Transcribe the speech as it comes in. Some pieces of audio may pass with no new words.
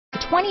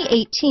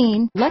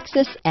2018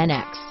 Lexus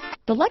NX.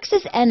 The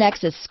Lexus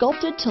NX is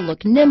sculpted to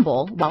look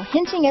nimble while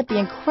hinting at the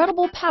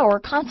incredible power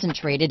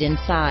concentrated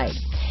inside.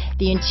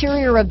 The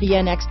interior of the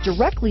NX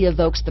directly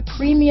evokes the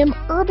premium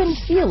urban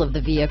feel of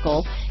the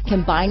vehicle,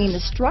 combining the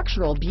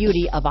structural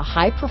beauty of a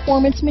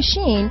high-performance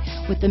machine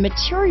with the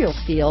material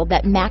feel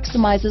that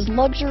maximizes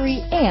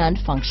luxury and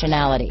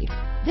functionality.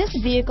 This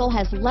vehicle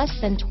has less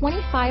than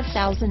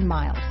 25,000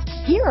 miles.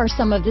 Here are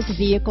some of this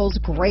vehicle's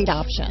great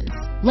options: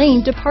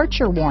 lane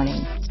departure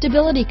warning,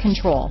 stability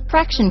control,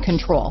 traction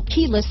control,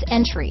 keyless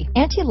entry,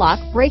 anti-lock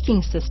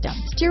braking system,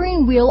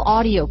 steering wheel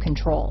audio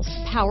controls,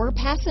 power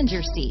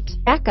passenger seat,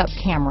 backup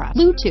camera,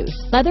 Bluetooth,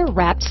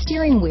 leather-wrapped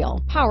steering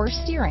wheel, power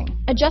steering,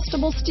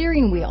 adjustable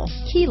steering wheel,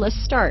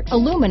 keyless start,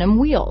 aluminum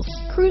wheels,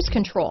 cruise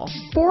control,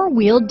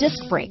 four-wheel disc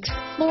brakes,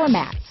 floor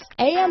mats,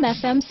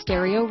 AM/FM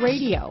stereo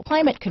radio,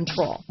 climate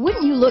control.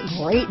 Wouldn't you look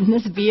great in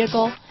this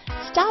vehicle?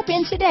 Stop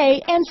in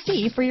today and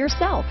see for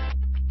yourself.